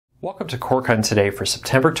Welcome to Cord Cutting Today for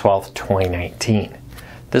September 12th, 2019.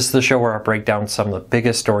 This is the show where I break down some of the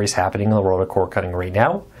biggest stories happening in the world of cord cutting right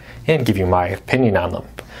now and give you my opinion on them.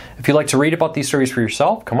 If you'd like to read about these stories for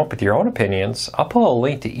yourself, come up with your own opinions, I'll put a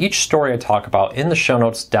link to each story I talk about in the show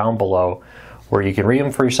notes down below where you can read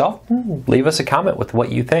them for yourself and leave us a comment with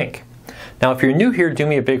what you think. Now, if you're new here, do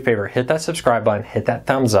me a big favor, hit that subscribe button, hit that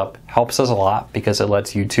thumbs up. Helps us a lot because it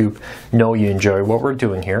lets YouTube know you enjoy what we're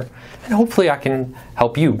doing here. And hopefully I can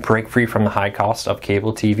help you break free from the high cost of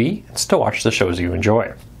cable TV and still watch the shows you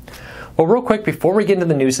enjoy. Well, real quick, before we get into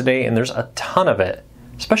the news today, and there's a ton of it,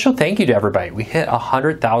 special thank you to everybody. We hit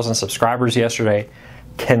 100,000 subscribers yesterday.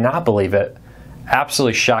 Cannot believe it.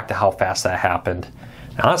 Absolutely shocked at how fast that happened.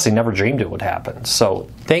 I honestly never dreamed it would happen. So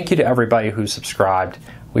thank you to everybody who subscribed.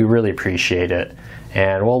 We really appreciate it.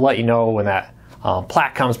 And we'll let you know when that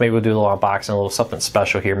plaque comes. Maybe we'll do a little unboxing, a little something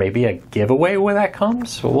special here. Maybe a giveaway when that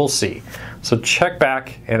comes. We'll see. So check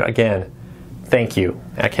back. And again, thank you.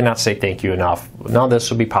 I cannot say thank you enough. None of this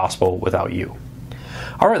would be possible without you.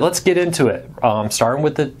 All right, let's get into it. Starting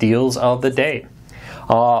with the deals of the day.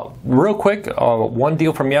 Real quick, one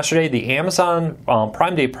deal from yesterday, the Amazon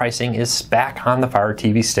Prime Day pricing is back on the Fire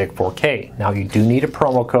TV Stick 4K. Now you do need a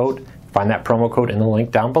promo code. Find that promo code in the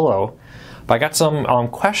link down below. But I got some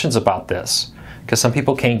questions about this because some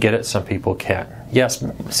people can't get it, some people can. Yes,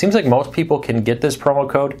 it seems like most people can get this promo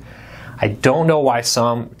code. I don't know why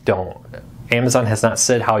some don't. Amazon has not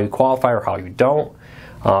said how you qualify or how you don't.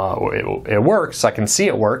 It works. I can see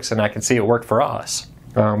it works, and I can see it worked for us.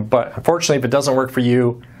 But unfortunately, if it doesn't work for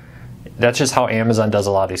you, that's just how Amazon does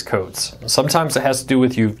a lot of these codes. Sometimes it has to do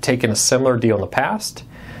with you've taken a similar deal in the past.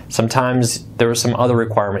 Sometimes there was some other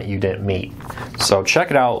requirement you didn't meet. So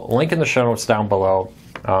check it out. Link in the show notes down below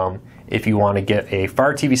if you want to get a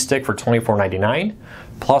Fire TV Stick for $24.99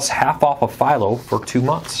 plus half off of Philo for 2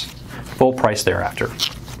 months. Full price thereafter.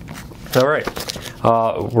 All right.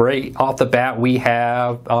 Right off the bat, we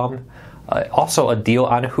have also a deal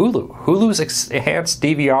on Hulu. Hulu's enhanced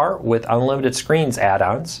DVR with unlimited screens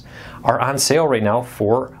add-ons are on sale right now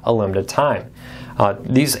for a limited time.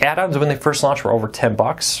 These add-ons, when they first launched, were over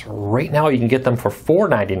 $10. Right now, you can get them for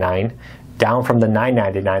 $4.99, down from the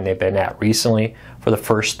 $9.99 they've been at recently for the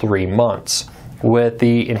first 3 months. With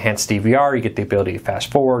the enhanced DVR, you get the ability to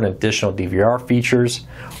fast forward and additional DVR features.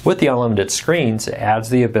 With the unlimited screens, it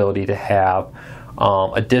adds the ability to have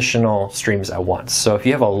additional streams at once. So if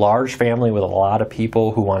you have a large family with a lot of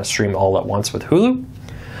people who want to stream all at once with Hulu,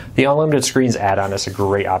 the unlimited screens add-on is a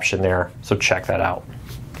great option there. So check that out.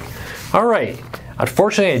 All right.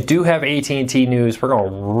 Unfortunately, I do have AT&T news. We're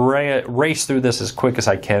going to race through this as quick as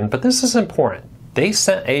I can, but this is important. They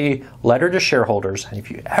sent a letter to shareholders, and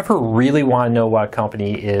if you ever really want to know what a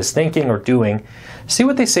company is thinking or doing, see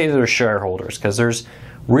what they say to their shareholders, because there's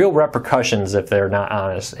real repercussions if they're not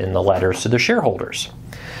honest in the letters to their shareholders.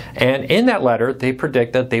 And in that letter, they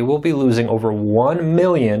predict that they will be losing over 1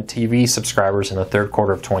 million TV subscribers in the third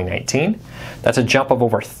quarter of 2019. That's a jump of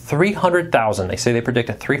over 300,000. They say they predict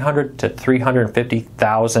a 300 to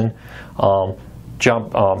 350,000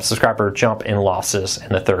 subscriber jump in losses in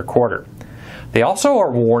the third quarter. They also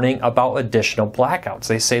are warning about additional blackouts.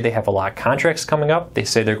 They say they have a lot of contracts coming up. They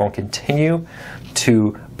say they're going to continue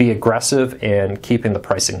to be aggressive in keeping the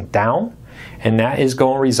pricing down, and that is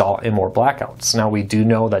going to result in more blackouts. Now, we do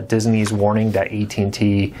know that Disney's warning that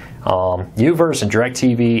AT&T Uverse and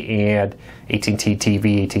DirecTV and AT&T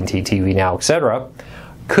TV, AT&T TV Now, etc.,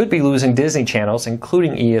 could be losing Disney channels,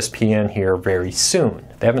 including ESPN, here very soon.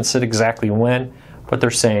 They haven't said exactly when, but they're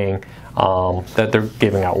saying that they're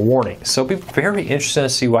giving out warnings. So it'll be very interesting to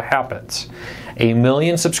see what happens. 1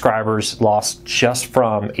 million subscribers lost just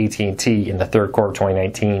from AT&T in the third quarter of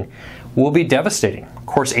 2019 will be devastating. Of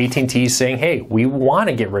course, AT&T is saying, hey, we want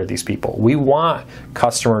to get rid of these people. We want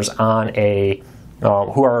customers on a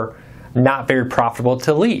who are not very profitable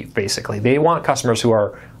to leave, basically. They want customers who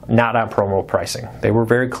are not on promo pricing. They were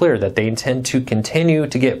very clear that they intend to continue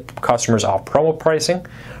to get customers off promo pricing,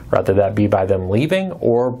 whether that be by them leaving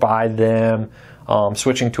or by them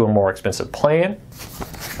switching to a more expensive plan.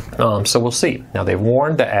 So we'll see. Now, they've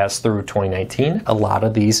warned that as through 2019, a lot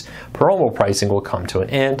of these promo pricing will come to an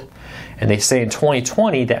end. And they say in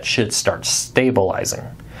 2020, that should start stabilizing.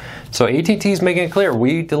 So AT&T is making it clear,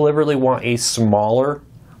 we deliberately want a smaller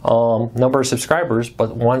number of subscribers,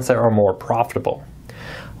 but ones that are more profitable.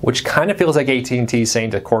 Which kind of feels like AT&T is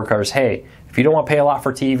saying to cord cutters, hey, if you don't want to pay a lot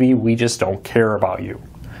for TV, we just don't care about you.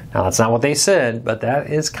 Now, that's not what they said, but that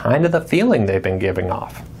is kind of the feeling they've been giving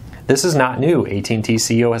off. This is not new. AT&T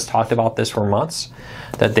CEO has talked about this for months,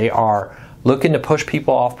 that they are looking to push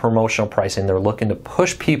people off promotional pricing. They're looking to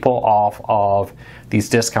push people off of these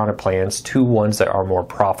discounted plans to ones that are more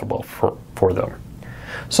profitable for them.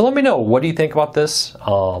 So let me know, what do you think about this?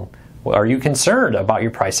 Are you concerned about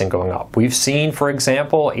your pricing going up? We've seen, for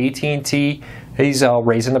example, AT&T is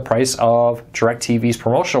raising the price of DirecTV's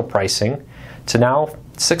promotional pricing to now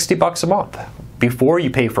 $60 a month before you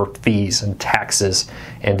pay for fees and taxes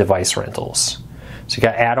and device rentals. So you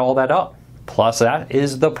got to add all that up. Plus that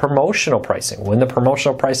is the promotional pricing. When the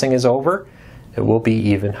promotional pricing is over, it will be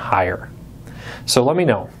even higher. So let me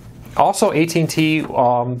know. Also, AT&T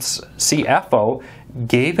CFO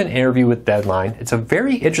gave an interview with Deadline. It's a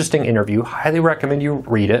very interesting interview. Highly recommend you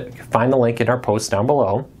read it. You can find the link in our post down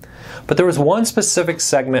below. But there was one specific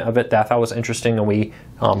segment of it that I thought was interesting and we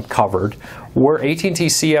covered, where AT&T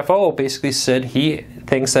CFO basically said he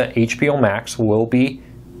thinks that HBO Max will be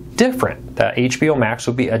different. That HBO Max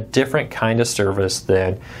will be a different kind of service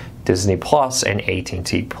than Disney Plus and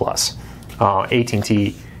AT&T Plus.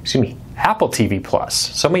 Apple TV Plus.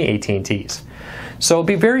 So many AT&Ts. So it'll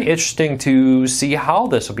be very interesting to see how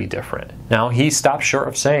this will be different. Now, he stopped short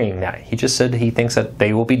of saying that. He just said he thinks that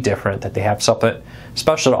they will be different, that they have something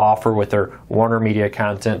special to offer with their Warner Media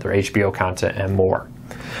content, their HBO content, and more.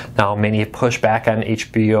 Now, many have pushed back on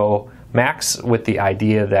HBO Max with the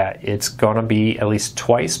idea that it's going to be at least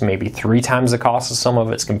twice, maybe 3 times the cost of some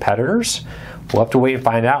of its competitors. We'll have to wait and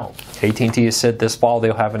find out. AT&T has said this fall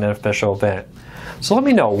they'll have an official event. So let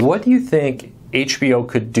me know, what do you think HBO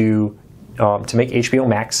could do to make HBO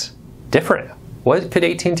Max different? What could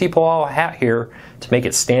AT&T pull out a hat here to make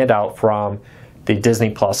it stand out from the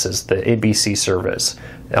Disney Pluses, the NBC service,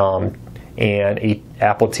 and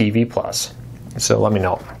Apple TV Plus? So let me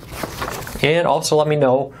know. And also let me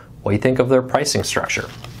know what you think of their pricing structure.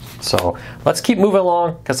 So let's keep moving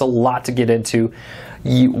along because a lot to get into.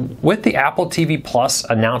 With the Apple TV Plus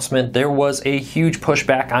announcement, there was a huge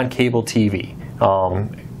pushback on cable TV.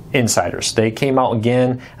 Insiders. They came out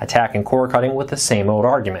again attacking cord cutting with the same old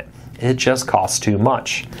argument. It just costs too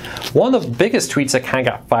much. One of the biggest tweets that kind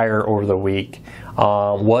of got fired over the week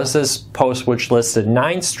was this post which listed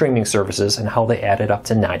 9 streaming services and how they added up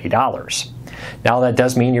to $90. Now that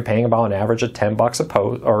does mean you're paying about an average of $10 a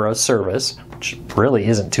post or a service, which really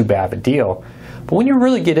isn't too bad of a deal. But when you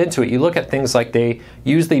really get into it, you look at things like they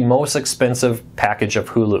use the most expensive package of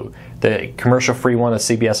Hulu, the commercial-free one of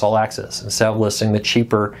CBS All Access, instead of listing the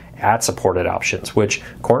cheaper ad-supported options, which,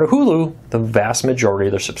 according to Hulu, the vast majority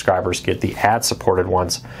of their subscribers get the ad-supported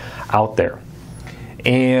ones out there.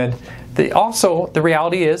 And the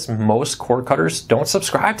reality is most cord cutters don't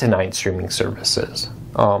subscribe to 9 streaming services.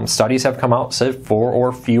 Studies have come out and said 4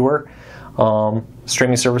 or fewer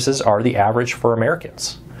streaming services are the average for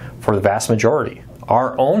Americans, for the vast majority.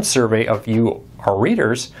 Our own survey of you, our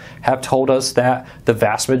readers, have told us that the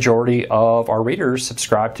vast majority of our readers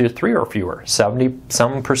subscribe to 3 or fewer,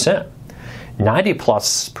 70-some%.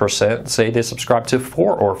 90+% say they subscribe to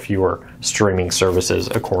 4 or fewer streaming services,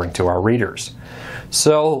 according to our readers.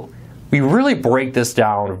 So we really break this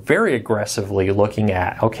down very aggressively, looking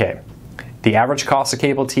at, okay, the average cost of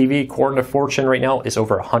cable TV, according to Fortune right now, is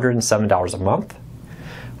over $107 a month.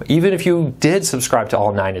 Even if you did subscribe to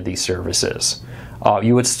all 9 of these services,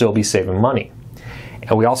 you would still be saving money.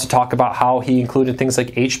 And we also talk about how he included things like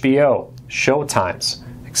HBO, Showtimes,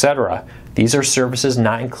 etc. These are services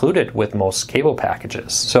not included with most cable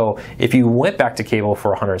packages. So if you went back to cable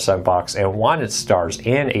for $107 and wanted Starz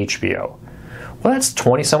and HBO, well, that's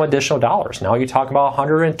 20 some additional dollars. Now you talk about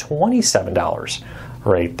 $127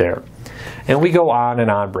 right there. And we go on and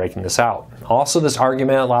on breaking this out. Also, this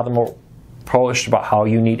argument, a lot of them are pushed about how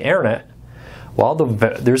you need internet. Well,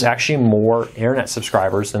 there's actually more internet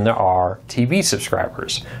subscribers than there are TV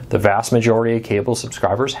subscribers. The vast majority of cable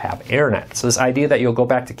subscribers have internet. So this idea that you'll go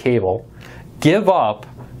back to cable, give up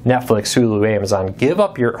Netflix, Hulu, Amazon, give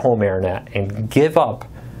up your home internet, and give up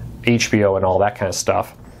HBO and all that kind of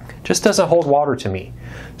stuff just doesn't hold water to me.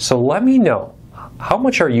 So let me know, how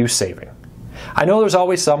much are you saving? I know there's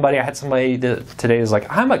always somebody, I had somebody today who's like,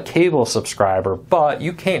 I'm a cable subscriber, but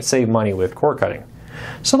you can't save money with cord cutting.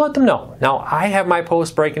 So let them know. Now, I have my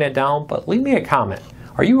post breaking it down, but leave me a comment.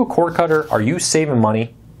 Are you a cord cutter? Are you saving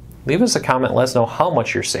money? Leave us a comment, let us know how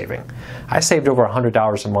much you're saving. I saved over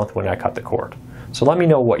 $100 a month when I cut the cord. So let me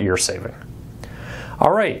know what you're saving.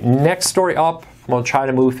 All right, next story up. We'll try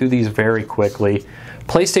to move through these very quickly.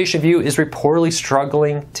 PlayStation Vue is reportedly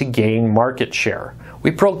struggling to gain market share. We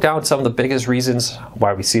broke down some of the biggest reasons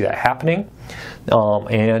why we see that happening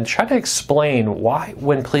and tried to explain why,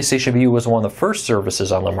 when PlayStation Vue was one of the first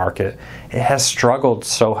services on the market, it has struggled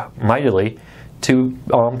so mightily to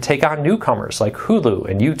take on newcomers like Hulu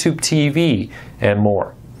and YouTube TV and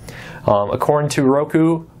more. According to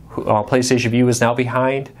Roku, PlayStation Vue is now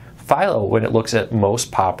behind Philo when it looks at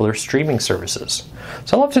most popular streaming services.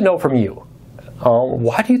 So I'd love to know from you,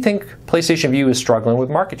 why do you think PlayStation Vue is struggling with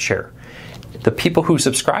market share? The people who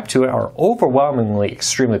subscribe to it are overwhelmingly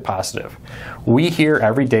extremely positive. We hear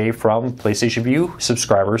every day from PlayStation Vue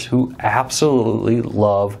subscribers who absolutely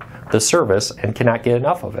love the service and cannot get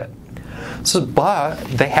enough of it. But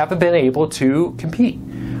they haven't been able to compete.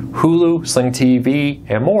 Hulu, Sling TV,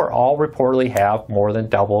 and more all reportedly have more than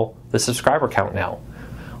double the subscriber count now.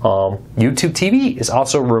 YouTube TV is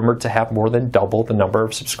also rumored to have more than double the number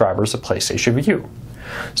of subscribers of PlayStation Vue.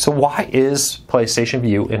 So why is PlayStation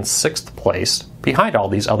Vue in 6th place behind all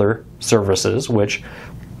these other services, which,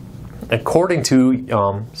 according to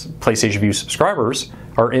PlayStation Vue subscribers,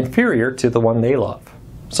 are inferior to the one they love?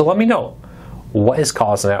 So let me know, what is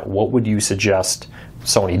causing that? What would you suggest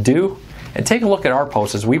Sony do? And take a look at our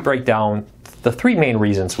post as we break down the 3 main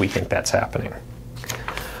reasons we think that's happening.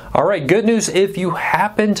 All right, good news if you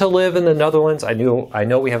happen to live in the Netherlands. I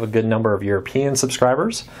know we have a good number of European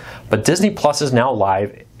subscribers, but Disney Plus is now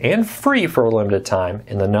live and free for a limited time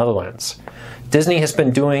in the Netherlands. Disney has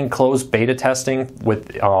been doing closed beta testing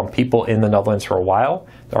with people in the Netherlands for a while.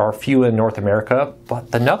 There are a few in North America,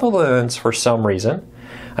 but the Netherlands, for some reason,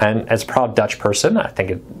 and as a proud Dutch person, I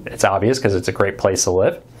think it's obvious because it's a great place to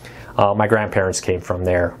live. My grandparents came from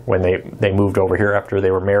there when they moved over here after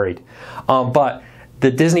they were married. But the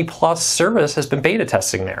Disney Plus service has been beta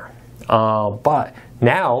testing there. But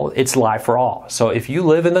now it's live for all. So if you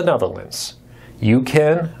live in the Netherlands, you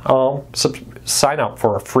can sign up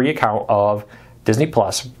for a free account of Disney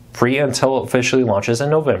Plus, free until it officially launches in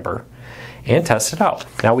November, and test it out.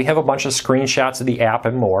 Now we have a bunch of screenshots of the app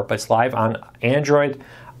and more, but it's live on Android,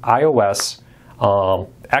 iOS,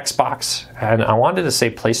 Xbox, and I wanted to say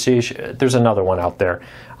PlayStation. There's another one out there.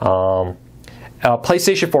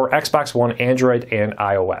 PlayStation 4, Xbox One, Android, and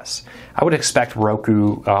iOS. I would expect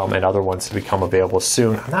Roku and other ones to become available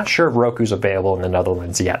soon. I'm not sure if Roku's available in the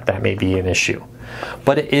Netherlands yet. That may be an issue.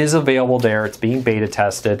 But it is available there. It's being beta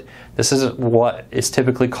tested. This is what is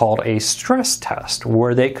typically called a stress test,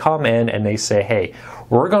 where they come in and they say, hey,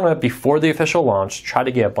 we're going to, before the official launch, try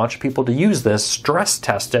to get a bunch of people to use this, stress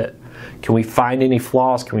test it. Can we find any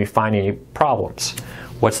flaws? Can we find any problems?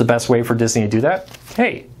 What's the best way for Disney to do that?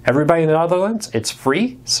 Hey, everybody in the Netherlands, it's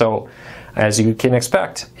free. So as you can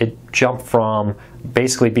expect, it jumped from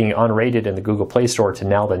basically being unrated in the Google Play Store to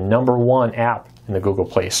now the #1 app in the Google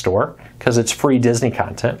Play Store because it's free Disney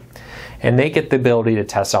content. And they get the ability to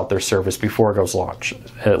test out their service before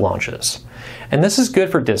it launches. And this is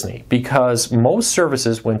good for Disney because most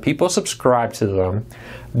services, when people subscribe to them,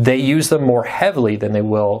 they use them more heavily than they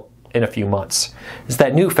will in a few months. It's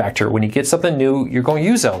that new factor. When you get something new, you're going to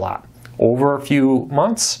use it a lot. Over a few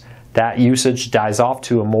months, that usage dies off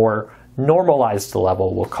to a more normalized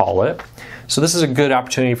level, we'll call it. So this is a good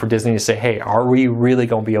opportunity for Disney to say, hey, are we really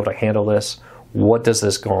going to be able to handle this? What does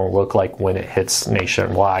this going to look like when it hits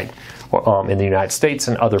nationwide in the United States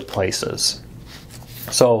and other places?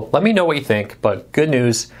 So let me know what you think, but good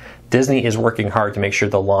news, Disney is working hard to make sure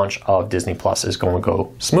the launch of Disney Plus is going to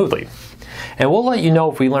go smoothly. And we'll let you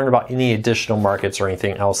know if we learn about any additional markets or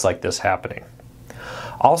anything else like this happening.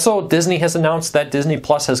 Also, Disney has announced that Disney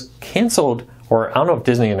Plus has canceled, or I don't know if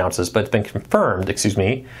Disney announced this, but it's been confirmed,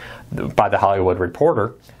 by the Hollywood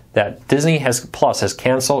Reporter, that Disney Plus has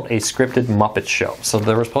canceled a scripted Muppet show. So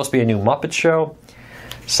there was supposed to be a new Muppet show.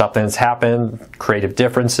 Something's happened, creative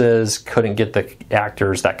differences, couldn't get the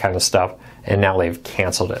actors, that kind of stuff, and now they've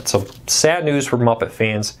canceled it. So sad news for Muppet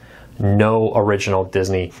fans. No original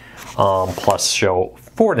Disney Plus show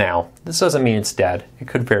for now. This doesn't mean it's dead. It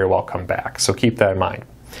could very well come back, so keep that in mind.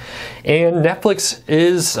 And Netflix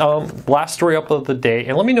is last story up of the day.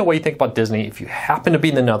 And let me know what you think about Disney. If you happen to be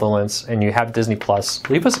in the Netherlands and you have Disney Plus,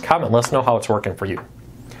 leave us a comment. Let us know how it's working for you.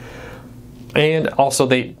 And also,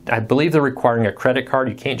 I believe they're requiring a credit card.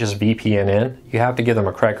 You can't just VPN in. You have to give them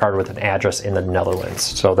a credit card with an address in the Netherlands.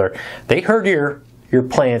 So they heard your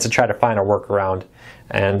plans to try to find a workaround,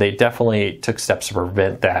 and they definitely took steps to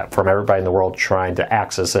prevent that from everybody in the world trying to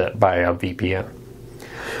access it by a VPN.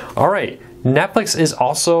 All right, Netflix is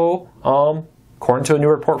also, according to a new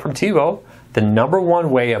report from TiVo, the #1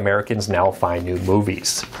 way Americans now find new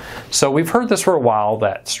movies. So we've heard this for a while,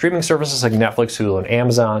 that streaming services like Netflix, Hulu, and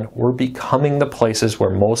Amazon were becoming the places where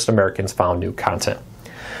most Americans found new content.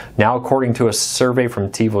 Now, according to a survey from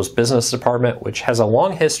TiVo's business department, which has a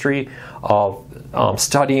long history of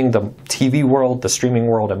studying the TV world, the streaming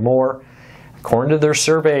world, and more, according to their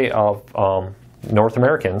survey of North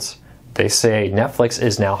Americans, They say Netflix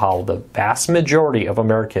is now how the vast majority of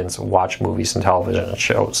Americans watch movies and television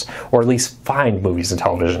shows, or at least find movies and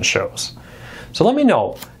television shows. So let me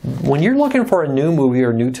know, when you're looking for a new movie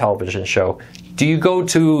or new television show, do you go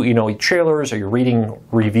to, trailers, or you're reading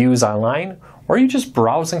reviews online, or are you just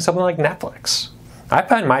browsing something like Netflix? I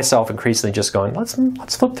find myself increasingly just going, let's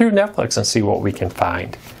flip through Netflix and see what we can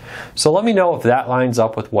find. So let me know if that lines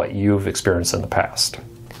up with what you've experienced in the past.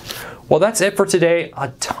 Well, that's it for today. A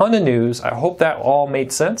ton of news. I hope that all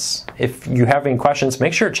made sense. If you have any questions,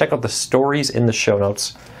 make sure to check out the stories in the show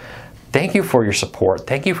notes. Thank you for your support.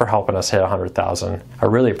 Thank you for helping us hit 100,000. I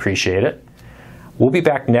really appreciate it. We'll be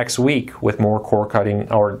back next week with more cord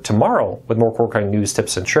cutting, or tomorrow with more cord cutting news,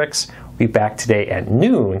 tips, and tricks. We'll be back today at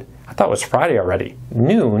noon. I thought it was Friday already.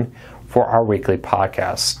 Noon for our weekly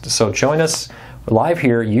podcast. So join us live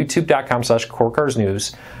here,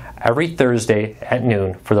 youtube.com/cordcuttersnews. every Thursday at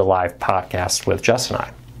noon for the live podcast with Jess and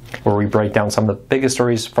I, where we break down some of the biggest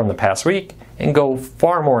stories from the past week and go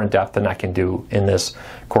far more in depth than I can do in this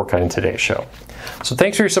Cord Cutting Today show. So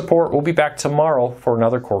thanks for your support. We'll be back tomorrow for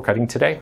another Cord Cutting Today.